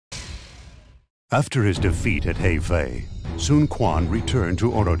After his defeat at Heifei, Sun Quan returned to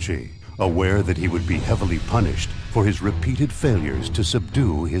Orochi, aware that he would be heavily punished for his repeated failures to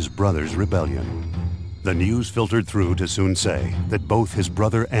subdue his brother's rebellion. The news filtered through to Sun Ce that both his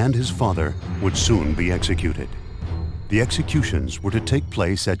brother and his father would soon be executed. The executions were to take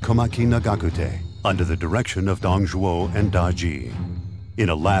place at Komaki Nagakute, under the direction of Dong Zhuo and Da Ji. In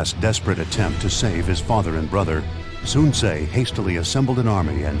a last desperate attempt to save his father and brother, Sun Ce hastily assembled an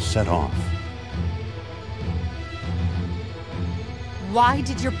army and set off. Why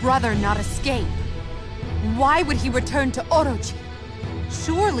did your brother not escape? Why would he return to Orochi?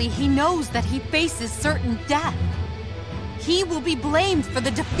 Surely he knows that he faces certain death. He will be blamed for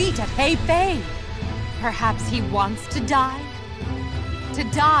the defeat at Heifei. Perhaps he wants to die? To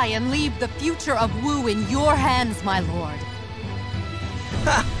die and leave the future of Wu in your hands, my lord.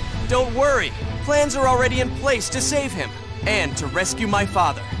 Ha! Don't worry. Plans are already in place to save him, and to rescue my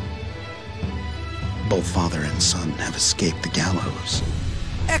father. Both father and son have escaped the gallows.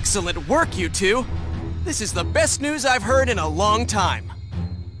 Excellent work, you two! This is the best news I've heard in a long time.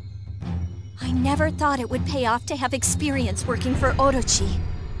 I never thought it would pay off to have experience working for Orochi.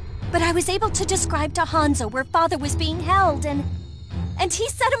 But I was able to describe to Hanzo where father was being held, and he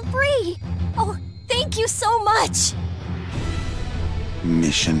set him free! Oh, thank you so much!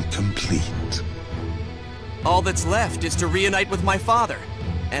 Mission complete. All that's left is to reunite with my father,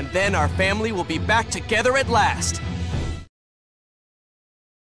 and then our family will be back together at last.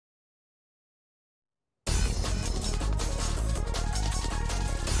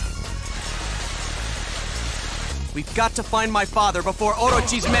 We've got to find my father before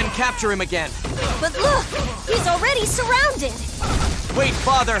Orochi's men capture him again. But look! He's already surrounded! Wait,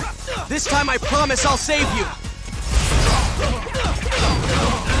 father! This time I promise I'll save you!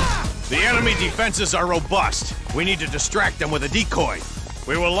 The enemy defenses are robust. We need to distract them with a decoy.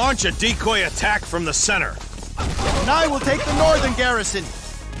 We will launch a decoy attack from the center. And I will take the northern garrison.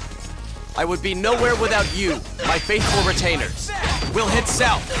 I would be nowhere without you, my faithful retainers. We'll head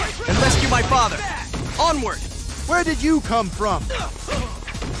south and rescue my father. Onward! Where did you come from?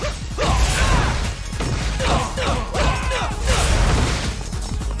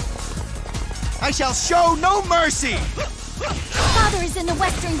 I shall show no mercy! Father is in the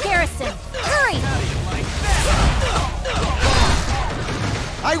western garrison. Hurry!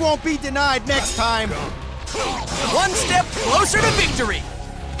 I won't be denied next time. One step closer to victory!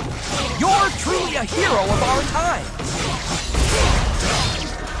 You're truly a hero of our time!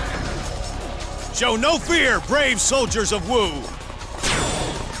 Show no fear, brave soldiers of Wu!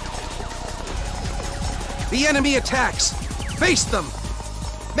 The enemy attacks! Face them!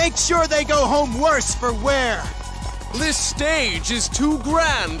 Make sure they go home worse for wear! This stage is too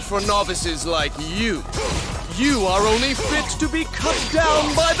grand for novices like you. You are only fit to be cut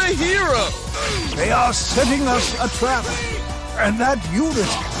down by the hero! They are setting us a trap, and that unit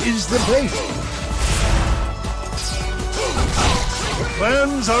is the bait. The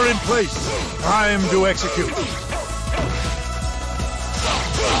plans are in place. Time to execute.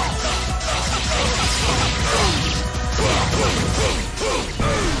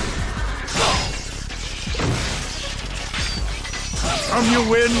 Some you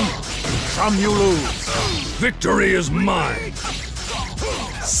win, some you lose. Victory is mine.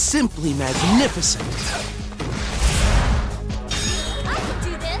 Simply magnificent. I can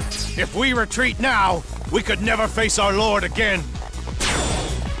do this! If we retreat now, we could never face our lord again.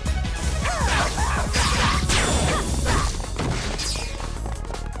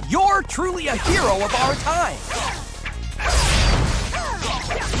 You're truly a hero of our time!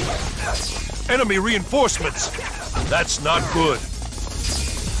 Enemy reinforcements! That's not good.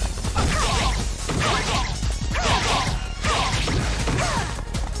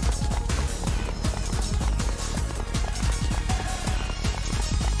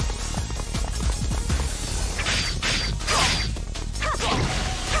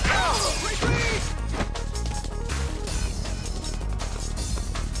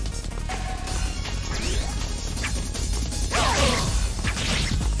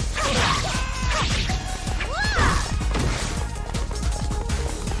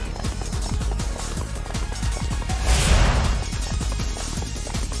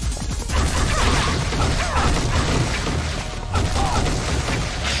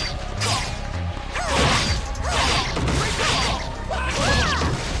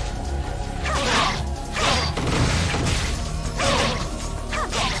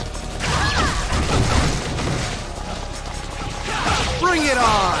 Bring it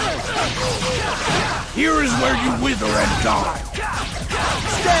on! Here is where you wither and die.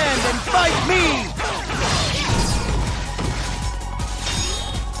 Stand and fight me!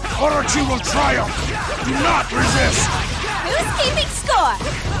 Orochi will triumph! Do not resist! Who's keeping score?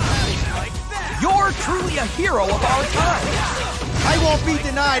 You're truly a hero of our time! I won't be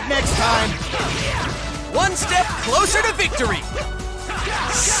denied next time! One step closer to victory!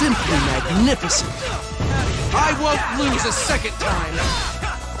 Simply magnificent! I won't lose a second time!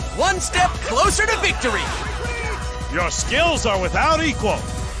 One step closer to victory! Your skills are without equal!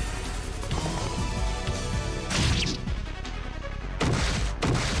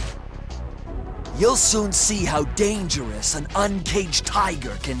 You'll soon see how dangerous an uncaged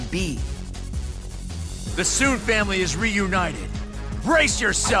tiger can be. The Soon family is reunited. Brace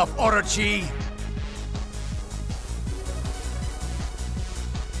yourself, Orochi!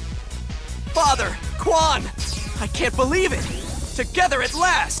 Father! Quan! I can't believe it! Together at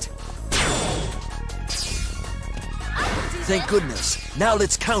last! Thank goodness. Now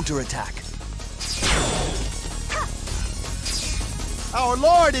let's counterattack. Our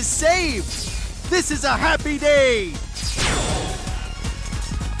Lord is saved! This is a happy day!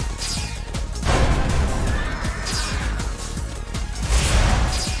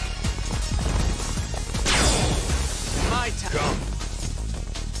 My time.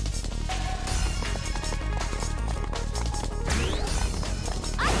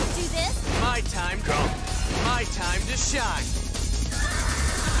 I can do this! My time. My time to shine.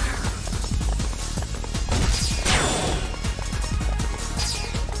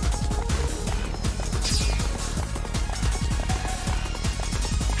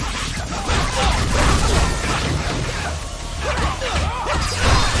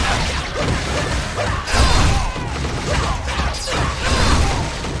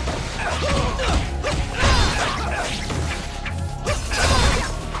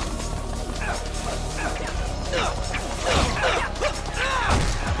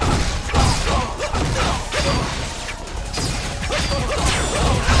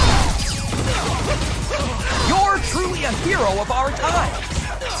 You're truly a hero of our time!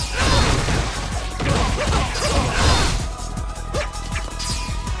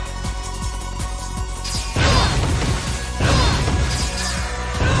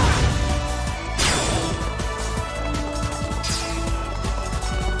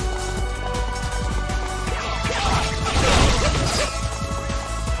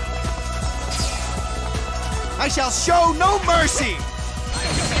 I shall show no mercy!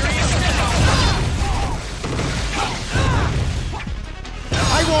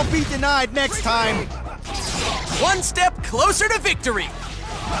 I won't be denied next time! One step closer to victory!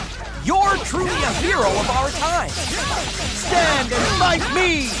 You're truly a hero of our time! Stand and fight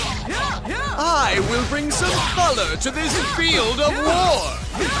me! I will bring some color to this field of war!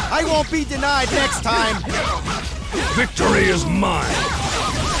 I won't be denied next time! Victory is mine!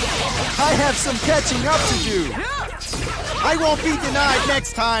 I have some catching up to do! I won't be denied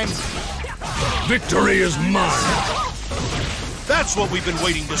next time! Victory is mine! That's what we've been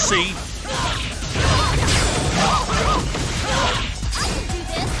waiting to see!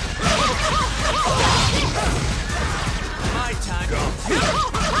 My time.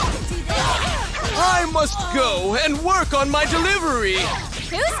 I must go and work on my delivery!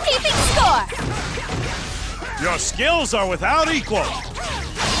 Who's keeping score? Your skills are without equal!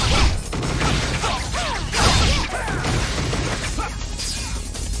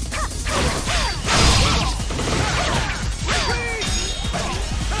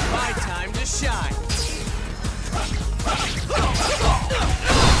 My time to shine.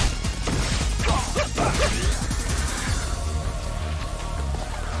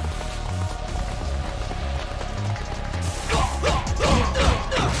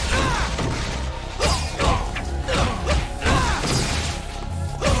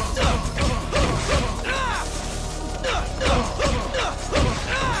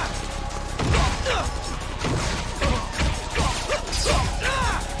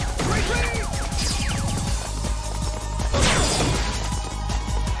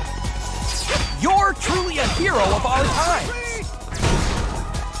 You're truly a hero of our time!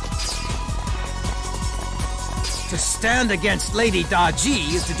 To stand against Lady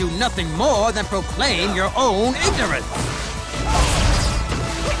Daji is to do nothing more than proclaim your own ignorance.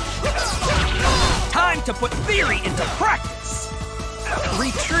 Time to put theory into practice!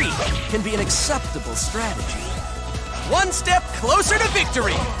 Retreat can be an acceptable strategy. One step closer to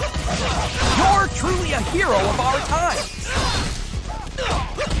victory! You're truly a hero of our time!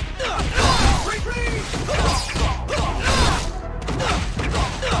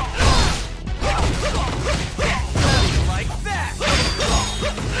 Like that!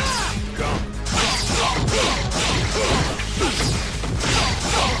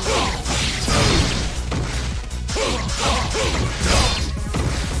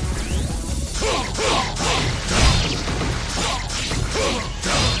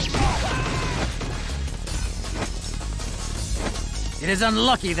 is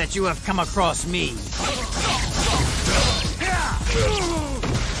unlucky that you have come across me.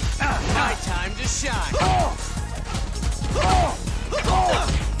 My time to shine.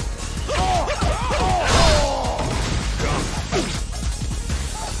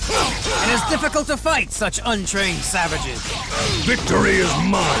 It is difficult to fight such untrained savages. Victory is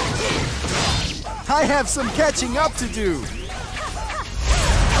mine. I have some catching up to do.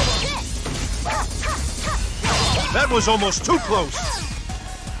 That was almost too close.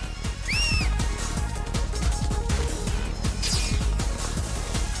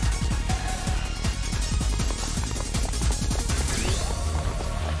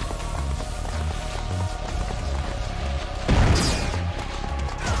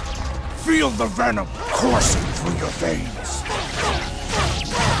 Feel the venom coursing through your veins.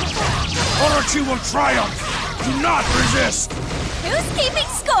 Orochi will triumph. Do not resist. Who's keeping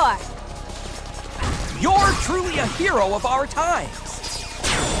score? You're truly a hero of our times.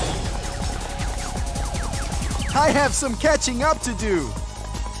 I have some catching up to do.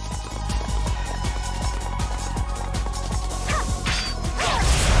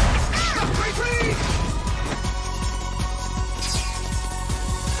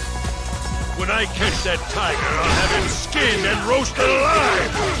 When I catch that tiger, I'll have him skinned and roasted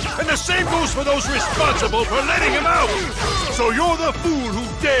alive! And the same goes for those responsible for letting him out! So you're the fool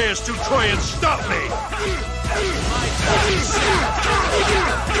who dares to try and stop me!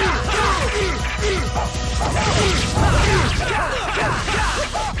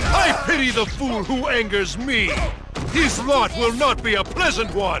 I pity the fool who angers me! His lot will not be a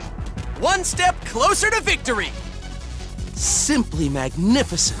pleasant one! One step closer to victory! Simply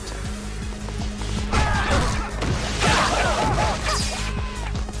magnificent.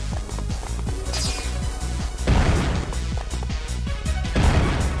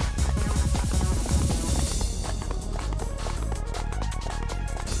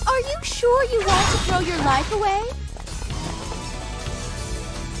 Are you sure you want to throw your life away?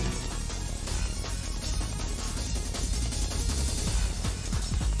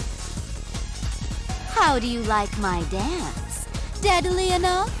 How do you like my dance? Deadly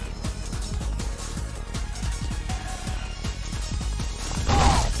enough?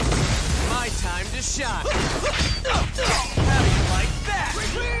 My time to shine. How do you like that?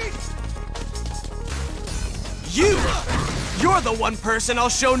 You're the one person I'll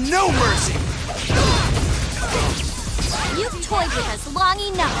show no mercy. You've toyed with us long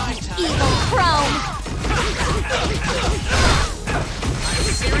enough, you evil crone. I'm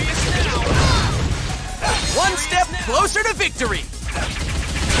serious now. One step closer to victory.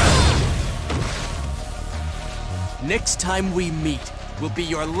 Next time we meet will be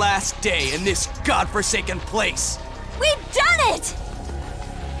your last day in this godforsaken place. We've done it!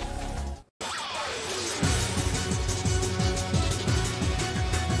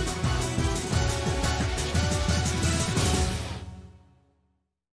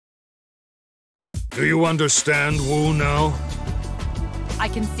 Do you understand Wu now? I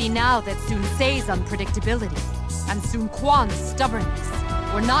can see now that Sun Sei's unpredictability and Sun Quan's stubbornness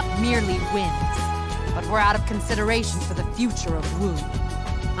were not merely whims, but were out of consideration for the future of Wu.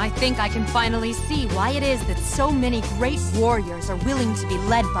 I think I can finally see why it is that so many great warriors are willing to be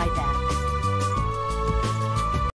led by them.